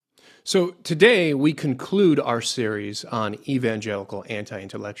So today we conclude our series on Evangelical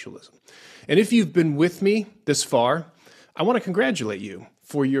Anti-intellectualism. And if you've been with me this far, I want to congratulate you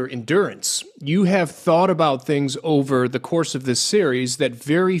for your endurance. You have thought about things over the course of this series that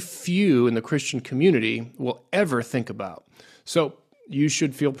very few in the Christian community will ever think about. So you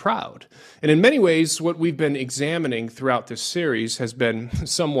should feel proud. And in many ways, what we've been examining throughout this series has been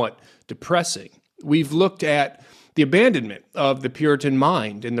somewhat depressing. We've looked at the abandonment of the Puritan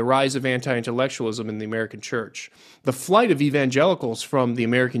mind and the rise of anti-intellectualism in the American church, the flight of evangelicals from the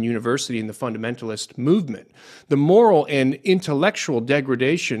American university and the fundamentalist movement, the moral and intellectual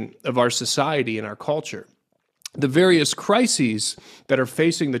degradation of our society and our culture, the various crises that are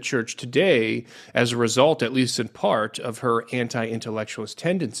facing the church today as a result, at least in part, of her anti-intellectualist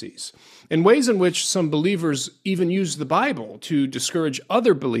tendencies, and ways in which some believers even use the Bible to discourage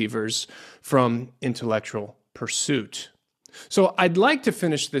other believers from intellectual pursuit. So I'd like to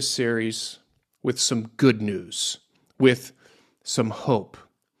finish this series with some good news, with some hope.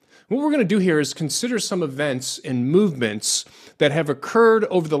 What we're going to do here is consider some events and movements that have occurred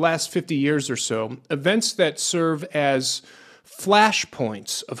over the last 50 years or so, events that serve as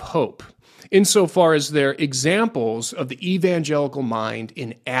flashpoints of hope, insofar as they're examples of the evangelical mind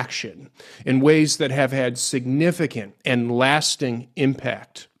in action in ways that have had significant and lasting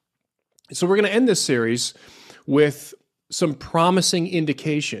impact. So we're going to end this series with some promising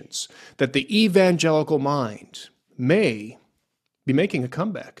indications that the evangelical mind may be making a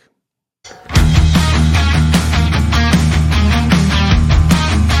comeback.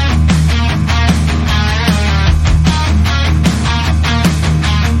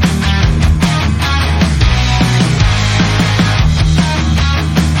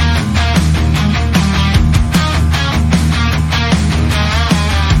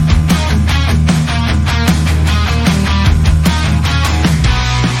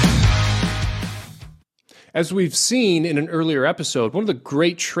 As we've seen in an earlier episode, one of the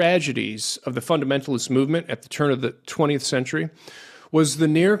great tragedies of the fundamentalist movement at the turn of the 20th century was the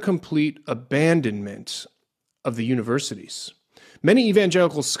near-complete abandonment of the universities. Many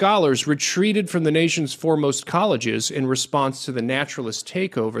evangelical scholars retreated from the nation's foremost colleges in response to the naturalist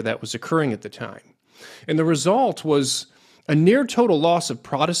takeover that was occurring at the time. And the result was a near-total loss of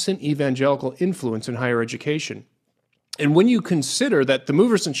Protestant evangelical influence in higher education. And when you consider that the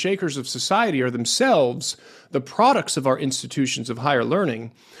movers and shakers of society are themselves the products of our institutions of higher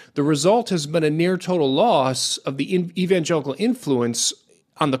learning, the result has been a near total loss of the evangelical influence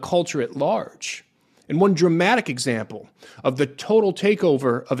on the culture at large. And one dramatic example of the total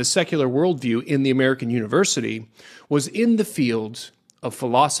takeover of a secular worldview in the American university was in the field of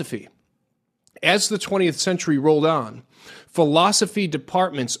philosophy. As the 20th century rolled on, philosophy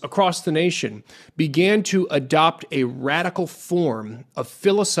departments across the nation began to adopt a radical form of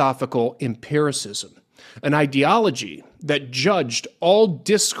philosophical empiricism, an ideology that judged all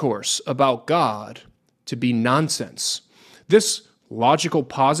discourse about God to be nonsense. This logical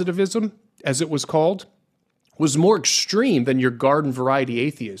positivism, as it was called, was more extreme than your garden variety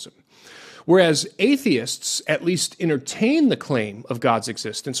atheism. Whereas atheists at least entertain the claim of God's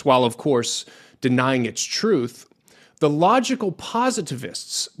existence, while of course denying its truth, the logical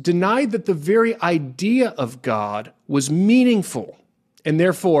positivists denied that the very idea of God was meaningful, and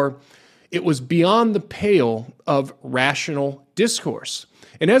therefore it was beyond the pale of rational discourse.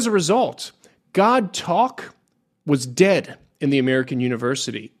 And as a result, God talk was dead in the American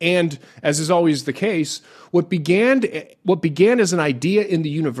university. And as is always the case, what began as an idea in the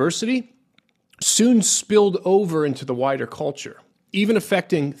university soon spilled over into the wider culture, even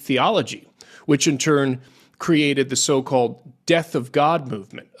affecting theology, which in turn created the so-called death of God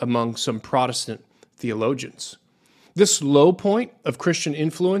movement among some Protestant theologians. This low point of Christian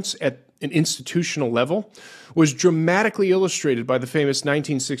influence at an institutional level was dramatically illustrated by the famous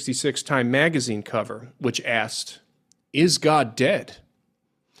 1966 Time magazine cover, which asked, "Is God dead?"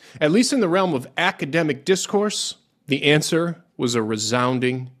 At least in the realm of academic discourse, the answer was a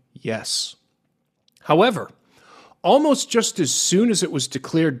resounding yes. However, almost just as soon as it was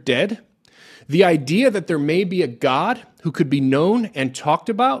declared dead, the idea that there may be a God who could be known and talked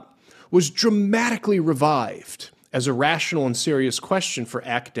about was dramatically revived as a rational and serious question for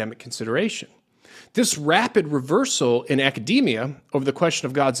academic consideration. This rapid reversal in academia over the question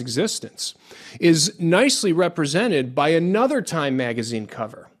of God's existence is nicely represented by another Time magazine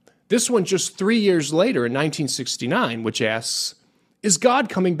cover, this one just 3 years later in 1969, which asks, "Is God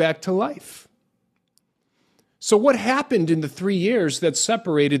coming back to life?" So what happened in the 3 years that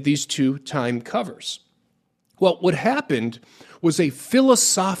separated these two Time covers? Well, what happened was a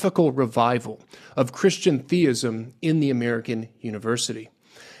philosophical revival of Christian theism in the American university.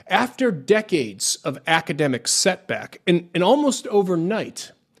 After decades of academic setback, and almost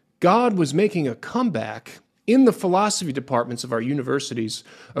overnight, God was making a comeback in the philosophy departments of our universities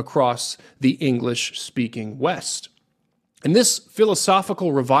across the English-speaking West. And this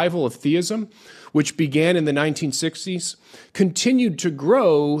philosophical revival of theism, which began in the 1960s, continued to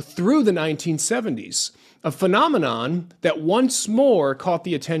grow through the 1970s, a phenomenon that once more caught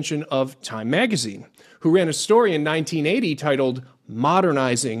the attention of Time magazine, who ran a story in 1980 titled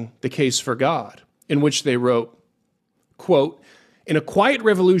Modernizing the Case for God, in which they wrote, quote, "In a quiet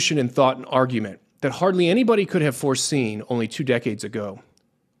revolution in thought and argument that hardly anybody could have foreseen only 2 decades ago,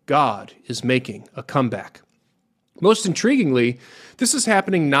 God is making a comeback." Most intriguingly, this is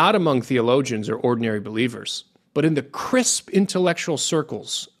happening not among theologians or ordinary believers, but in the crisp intellectual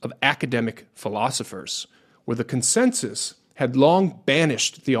circles of academic philosophers, where the consensus had long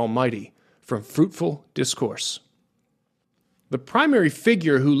banished the Almighty from fruitful discourse. The primary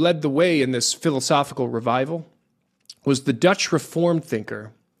figure who led the way in this philosophical revival was the Dutch Reformed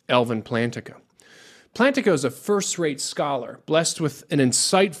thinker, Alvin Plantinga. Plantinga is a first-rate scholar, blessed with an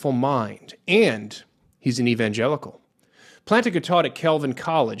insightful mind, and he's an evangelical. Plantinga taught at Calvin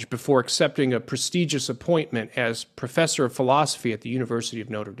College before accepting a prestigious appointment as professor of philosophy at the University of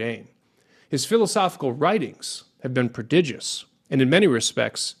Notre Dame. His philosophical writings have been prodigious and, in many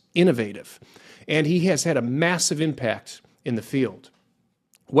respects, innovative, and he has had a massive impact in the field.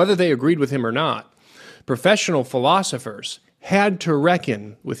 Whether they agreed with him or not, professional philosophers had to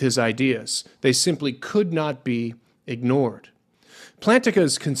reckon with his ideas. They simply could not be ignored. Plantinga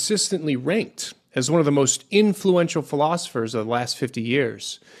is consistently ranked as one of the most influential philosophers of the last 50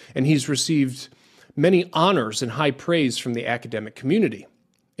 years, and he's received many honors and high praise from the academic community.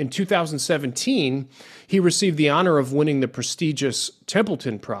 In 2017, he received the honor of winning the prestigious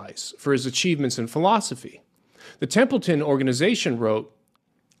Templeton Prize for his achievements in philosophy. The Templeton organization wrote,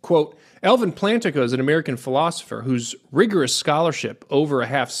 quote, "Alvin Plantinga is an American philosopher whose rigorous scholarship over a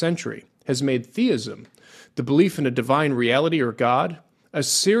half-century has made theism, the belief in a divine reality or God, a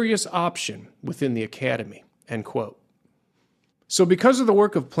serious option within the academy," end quote. So because of the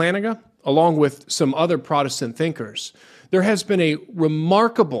work of Plantinga, along with some other Protestant thinkers, there has been a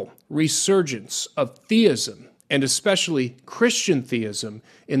remarkable resurgence of theism, and especially Christian theism,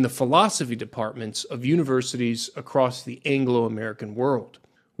 in the philosophy departments of universities across the Anglo-American world.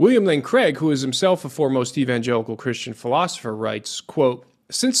 William Lane Craig, who is himself a foremost evangelical Christian philosopher, writes, quote,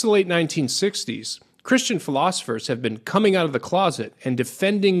 "Since the late 1960s, Christian philosophers have been coming out of the closet and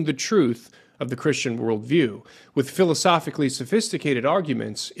defending the truth of the Christian worldview with philosophically sophisticated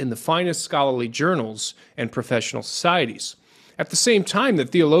arguments in the finest scholarly journals and professional societies. At the same time that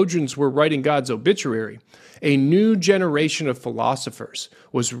theologians were writing God's obituary, a new generation of philosophers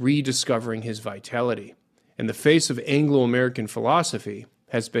was rediscovering his vitality, and the face of Anglo-American philosophy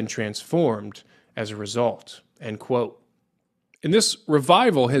has been transformed as a result," end quote. And this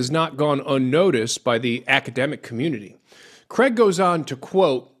revival has not gone unnoticed by the academic community. Craig goes on to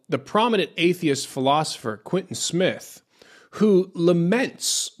quote the prominent atheist philosopher Quinton Smith, who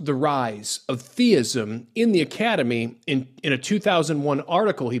laments the rise of theism in the academy in a 2001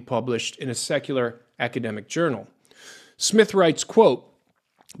 article he published in a secular academic journal. Smith writes, quote,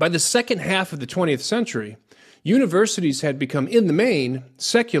 "By the second half of the 20th century, universities had become, in the main,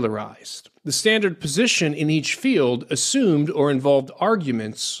 secularized. The standard position in each field assumed or involved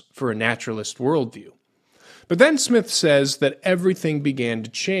arguments for a naturalist worldview. But then Smith says that everything began to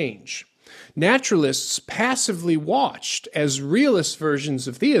change. Naturalists passively watched as realist versions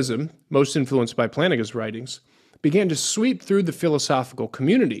of theism, most influenced by Plantinga's writings, began to sweep through the philosophical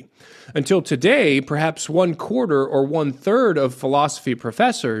community. Until today, perhaps 1/4 or 1/3 of philosophy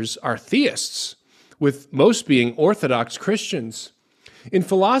professors are theists, with most being Orthodox Christians. In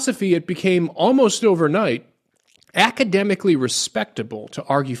philosophy, it became almost overnight academically respectable to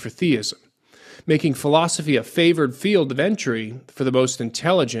argue for theism, making philosophy a favored field of entry for the most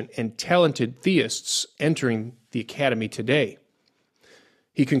intelligent and talented theists entering the academy today."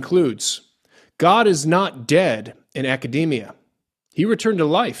 He concludes, "God is not dead in academia. He returned to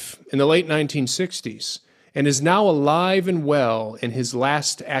life in the late 1960s and is now alive and well in his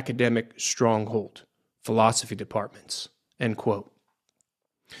last academic stronghold, philosophy departments," end quote.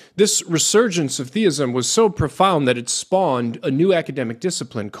 This resurgence of theism was so profound that it spawned a new academic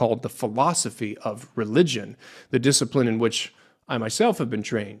discipline called the philosophy of religion, the discipline in which I myself have been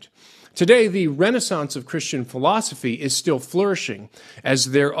trained. Today, the renaissance of Christian philosophy is still flourishing,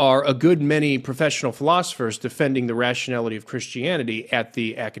 as there are a good many professional philosophers defending the rationality of Christianity at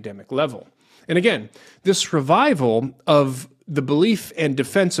the academic level. And again, this revival of the belief and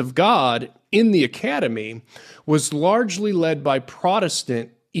defense of God in the academy was largely led by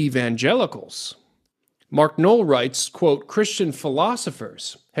Protestant evangelicals. Mark Knoll writes, quote, Christian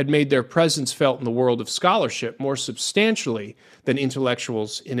philosophers had made their presence felt in the world of scholarship more substantially than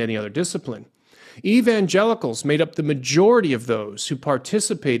intellectuals in any other discipline. Evangelicals made up the majority of those who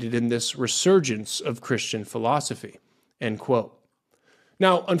participated in this resurgence of Christian philosophy, end quote.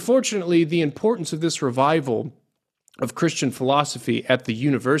 Now, unfortunately, the importance of this revival of Christian philosophy at the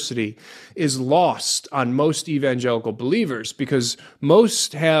university is lost on most evangelical believers because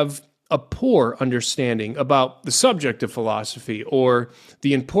most have a poor understanding about the subject of philosophy or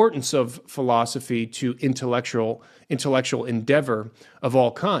the importance of philosophy to intellectual endeavor of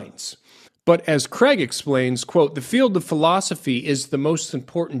all kinds. But as Craig explains, quote, the field of philosophy is the most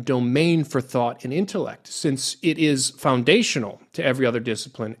important domain for thought and intellect, since it is foundational to every other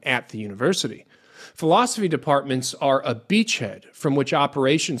discipline at the university. Philosophy departments are a beachhead from which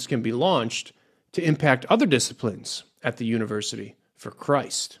operations can be launched to impact other disciplines at the university for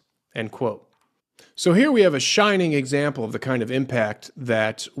Christ, end quote. So here we have a shining example of the kind of impact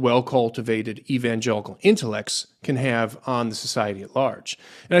that well-cultivated evangelical intellects can have on the society at large.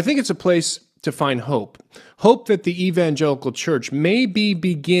 And I think it's a place to find hope. Hope that the evangelical church may be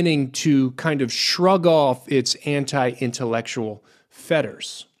beginning to kind of shrug off its anti-intellectual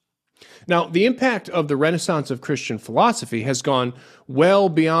fetters. Now, the impact of the Renaissance of Christian philosophy has gone well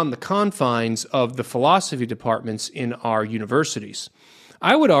beyond the confines of the philosophy departments in our universities.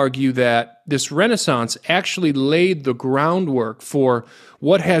 I would argue that this Renaissance actually laid the groundwork for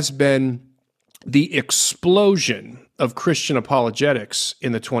what has been the explosion of Christian apologetics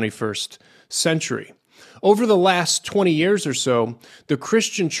in the 21st century. Over the last 20 years or so, the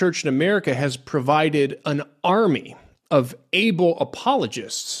Christian church in America has provided an army of able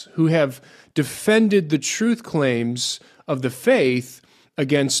apologists who have defended the truth claims of the faith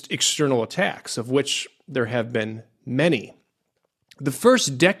against external attacks, of which there have been many. The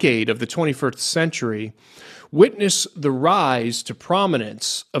first decade of the 21st century witnessed the rise to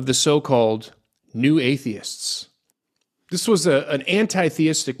prominence of the so-called New Atheists. This was an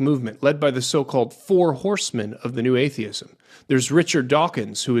anti-theistic movement led by the so-called Four Horsemen of the New Atheism. There's Richard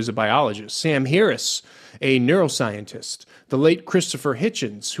Dawkins, who is a biologist, Sam Harris, a neuroscientist, the late Christopher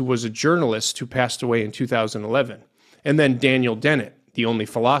Hitchens, who was a journalist who passed away in 2011, and then Daniel Dennett, the only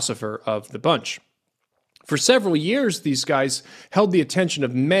philosopher of the bunch. For several years, these guys held the attention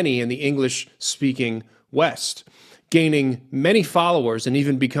of many in the English-speaking West, gaining many followers and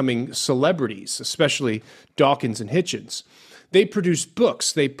even becoming celebrities, especially Dawkins and Hitchens. They produced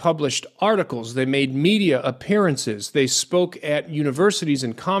books, they published articles, they made media appearances, they spoke at universities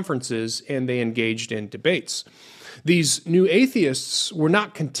and conferences, and they engaged in debates. These new atheists were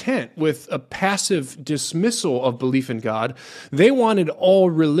not content with a passive dismissal of belief in God. They wanted all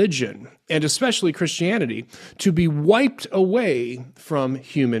religion, and especially Christianity, to be wiped away from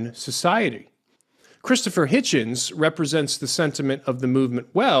human society. Christopher Hitchens represents the sentiment of the movement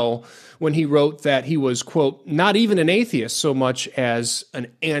well when he wrote that he was, quote, not even an atheist so much as an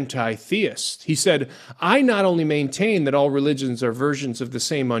anti-theist. He said, I not only maintain that all religions are versions of the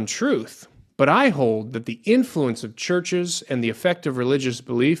same untruth, but I hold that the influence of churches and the effect of religious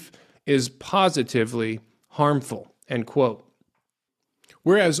belief is positively harmful, end quote.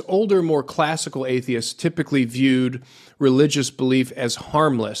 Whereas older, more classical atheists typically viewed religious belief as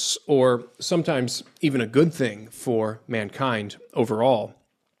harmless or sometimes even a good thing for mankind overall,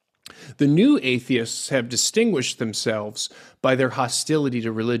 the new atheists have distinguished themselves by their hostility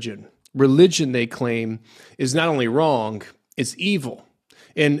to religion. Religion, they claim, is not only wrong, it's evil.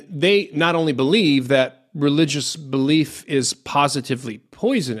 And they not only believe that religious belief is positively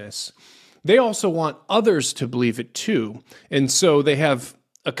poisonous, they also want others to believe it too. And so they have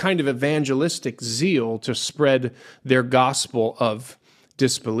a kind of evangelistic zeal to spread their gospel of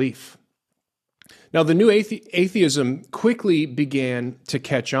disbelief. Now, the new atheism quickly began to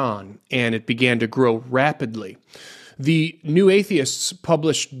catch on, and it began to grow rapidly. The new atheists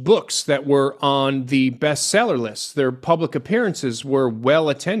published books that were on the bestseller lists. Their public appearances were well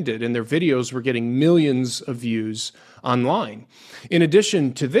attended, and their videos were getting millions of views online. In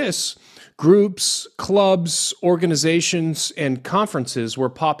addition to this, groups, clubs, organizations, and conferences were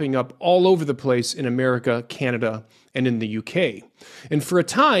popping up all over the place in America, Canada, and in the UK. And for a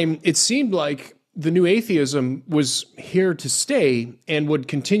time, it seemed like the new atheism was here to stay and would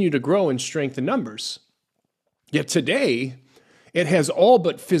continue to grow in strength and numbers. Yet today, it has all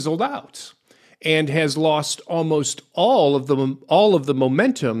but fizzled out and has lost almost all of the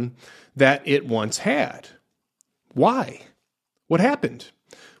momentum that it once had. Why? What happened?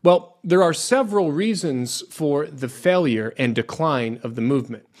 Well, there are several reasons for the failure and decline of the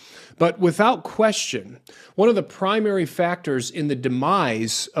movement. But without question, one of the primary factors in the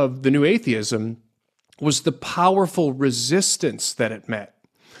demise of the new atheism was the powerful resistance that it met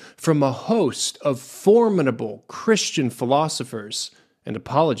from a host of formidable Christian philosophers and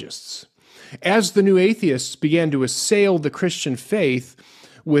apologists. As the new atheists began to assail the Christian faith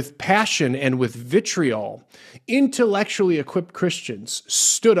with passion and with vitriol, intellectually equipped Christians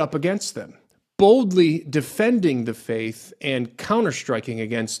stood up against them, boldly defending the faith and counterstriking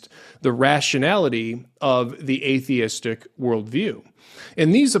against the rationality of the atheistic worldview.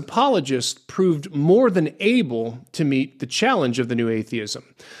 And these apologists proved more than able to meet the challenge of the new atheism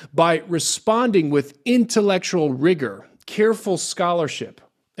by responding with intellectual rigor, careful scholarship,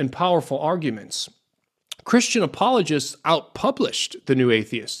 and powerful arguments. Christian apologists outpublished the new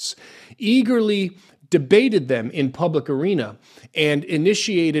atheists, eagerly debated them in public arena, and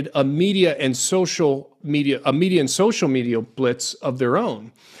initiated a media and social media blitz of their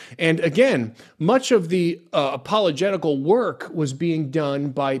own. And again, much of the apologetical work was being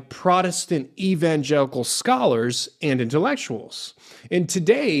done by Protestant evangelical scholars and intellectuals. And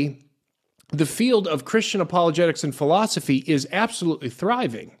today, the field of Christian apologetics and philosophy is absolutely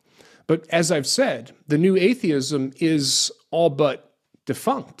thriving. But as I've said, the new atheism is all but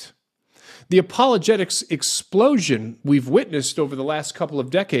defunct. The apologetics explosion we've witnessed over the last couple of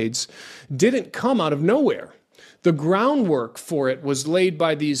decades didn't come out of nowhere. The groundwork for it was laid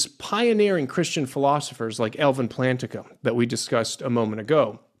by these pioneering Christian philosophers like Alvin Plantinga that we discussed a moment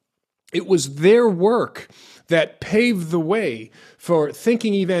ago. It was their work that paved the way for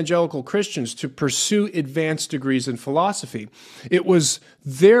thinking evangelical Christians to pursue advanced degrees in philosophy. It was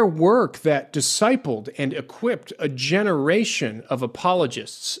their work that discipled and equipped a generation of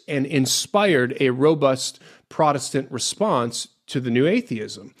apologists and inspired a robust Protestant response to the new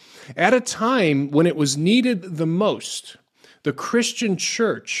atheism. At a time when it was needed the most, the Christian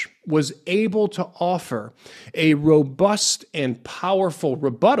church was able to offer a robust and powerful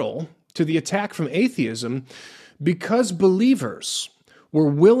rebuttal to the attack from atheism because believers were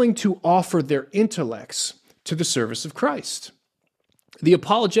willing to offer their intellects to the service of Christ. The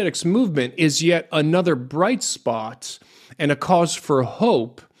apologetics movement is yet another bright spot and a cause for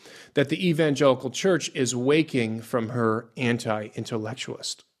hope that the evangelical church is waking from her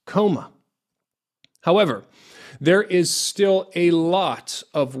anti-intellectualist coma. However, there is still a lot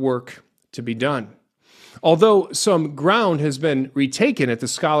of work to be done. Although some ground has been retaken at the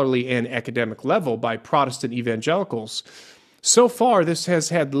scholarly and academic level by Protestant evangelicals, so far this has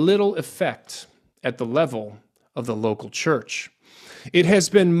had little effect at the level of the local church. It has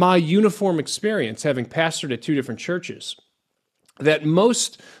been my uniform experience, having pastored at two different churches, that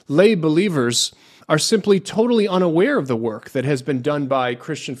most lay believers are simply totally unaware of the work that has been done by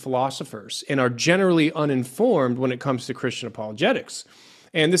Christian philosophers and are generally uninformed when it comes to Christian apologetics.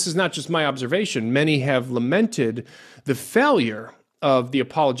 And this is not just my observation. Many have lamented the failure of the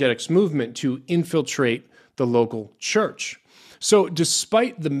apologetics movement to infiltrate the local church. So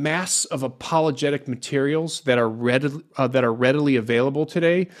despite the mass of apologetic materials that are readily available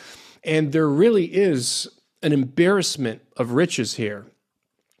today, and there really is an embarrassment of riches here,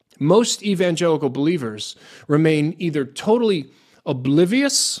 most evangelical believers remain either totally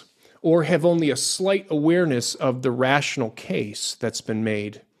oblivious or have only a slight awareness of the rational case that's been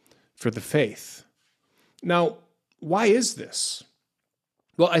made for the faith. Now, why is this?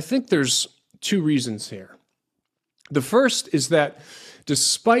 Well, I think there's two reasons here. The first is that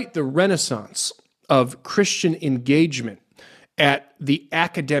despite the renaissance of Christian engagement at the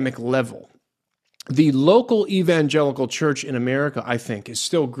academic level, the local evangelical church in America, I think, is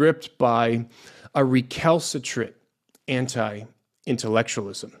still gripped by a recalcitrant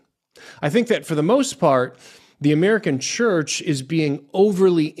anti-intellectualism. I think that for the most part, the American church is being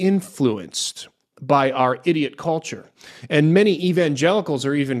overly influenced by our idiot culture, and many evangelicals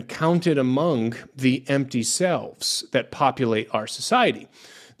are even counted among the empty selves that populate our society.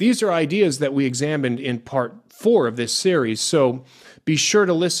 These are ideas that we examined in part 4 of this series, so be sure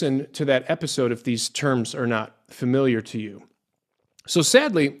to listen to that episode if these terms are not familiar to you. So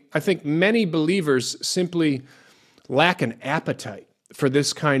sadly, I think many believers simply lack an appetite for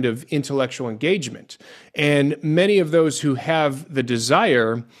this kind of intellectual engagement, and many of those who have the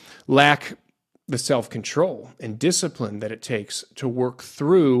desire lack the self-control and discipline that it takes to work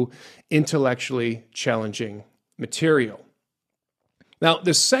through intellectually challenging material. Now,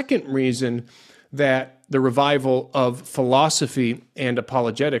 the second reason that the revival of philosophy and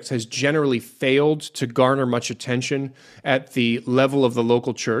apologetics has generally failed to garner much attention at the level of the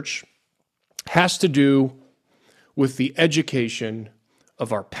local church has to do with the education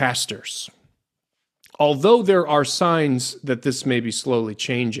of our pastors. Although there are signs that this may be slowly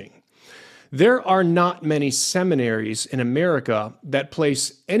changing, There are not many seminaries in America that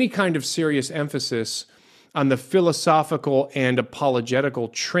place any kind of serious emphasis on the philosophical and apologetical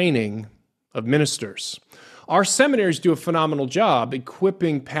training of ministers. Our seminaries do a phenomenal job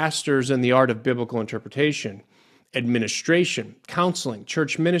equipping pastors in the art of biblical interpretation, administration, counseling,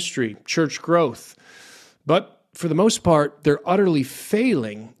 church ministry, church growth. But for the most part, they're utterly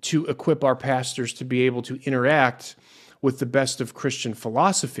failing to equip our pastors to be able to interact with the best of Christian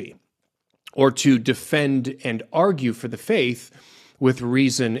philosophy or to defend and argue for the faith with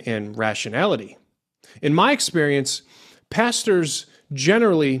reason and rationality. In my experience, pastors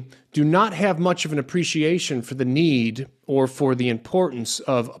generally do not have much of an appreciation for the need or for the importance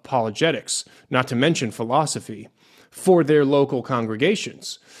of apologetics, not to mention philosophy, for their local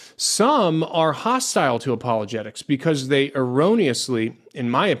congregations. Some are hostile to apologetics because they erroneously, in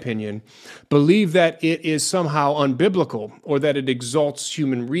my opinion, believe that it is somehow unbiblical or that it exalts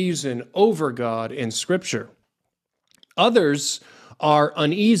human reason over God and Scripture. Others are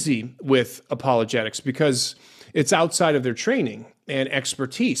uneasy with apologetics because it's outside of their training and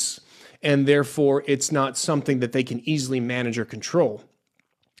expertise, and therefore it's not something that they can easily manage or control.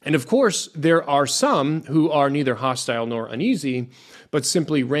 And of course, there are some who are neither hostile nor uneasy, but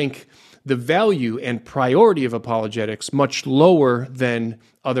simply rank the value and priority of apologetics much lower than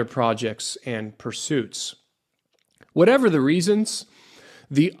other projects and pursuits. Whatever the reasons,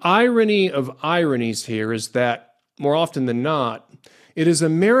 the irony of ironies here is that, more often than not, it is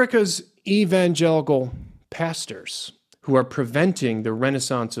America's evangelical pastors who are preventing the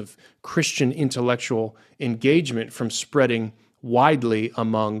renaissance of Christian intellectual engagement from spreading widely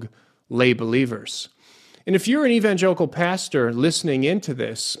among lay believers. And if you're an evangelical pastor listening into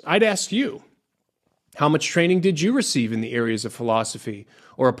this, I'd ask you, how much training did you receive in the areas of philosophy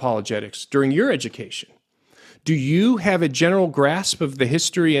or apologetics during your education? Do you have a general grasp of the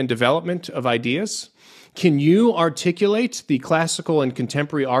history and development of ideas? Can you articulate the classical and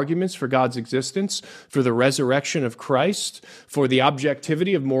contemporary arguments for God's existence, for the resurrection of Christ, for the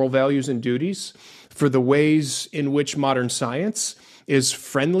objectivity of moral values and duties, for the ways in which modern science is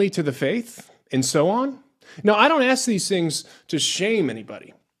friendly to the faith, and so on? Now, I don't ask these things to shame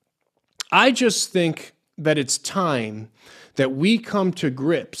anybody. I just think that it's time that we come to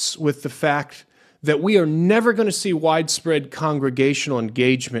grips with the fact that we are never going to see widespread congregational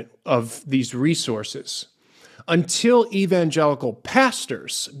engagement of these resources until evangelical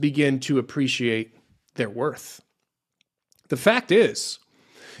pastors begin to appreciate their worth. The fact is,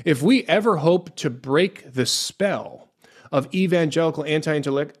 if we ever hope to break the spell of evangelical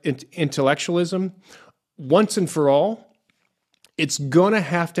anti-intellectualism once and for all, it's going to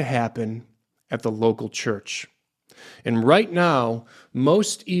have to happen at the local church. And right now,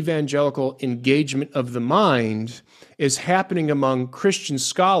 most evangelical engagement of the mind is happening among Christian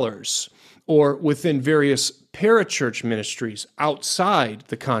scholars or within various parachurch ministries outside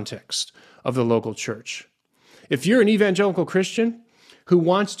the context of the local church. If you're an evangelical Christian who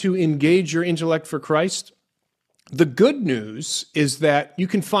wants to engage your intellect for Christ, the good news is that you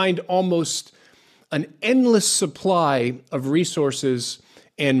can find almost an endless supply of resources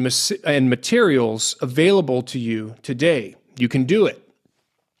and materials available to you today. You can do it.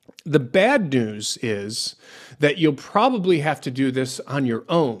 The bad news is that you'll probably have to do this on your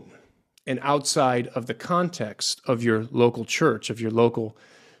own and outside of the context of your local church, of your local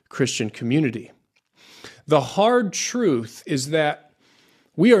Christian community. The hard truth is that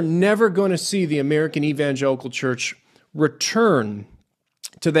we are never going to see the American evangelical church return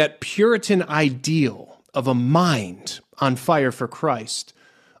to that Puritan ideal of a mind on fire for Christ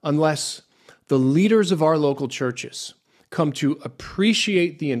unless the leaders of our local churches come to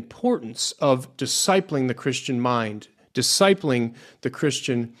appreciate the importance of discipling the Christian mind, discipling the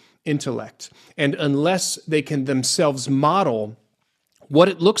Christian intellect, and unless they can themselves model what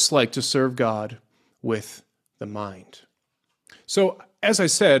it looks like to serve God with the mind. So, as I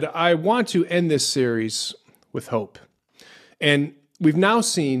said, I want to end this series with hope. And we've now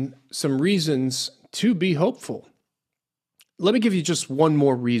seen some reasons to be hopeful. Let me give you just one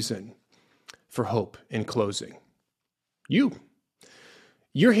more reason for hope in closing.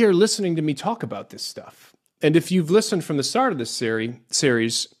 You're here listening to me talk about this stuff. And if you've listened from the start of this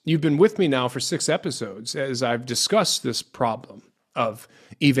series, you've been with me now for 6 episodes as I've discussed this problem of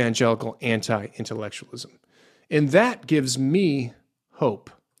evangelical anti-intellectualism. And that gives me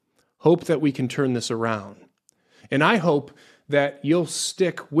hope that we can turn this around. And I hope that you'll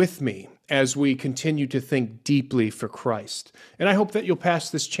stick with me as we continue to think deeply for Christ. And I hope that you'll pass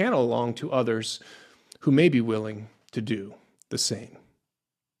this channel along to others who may be willing to do the same.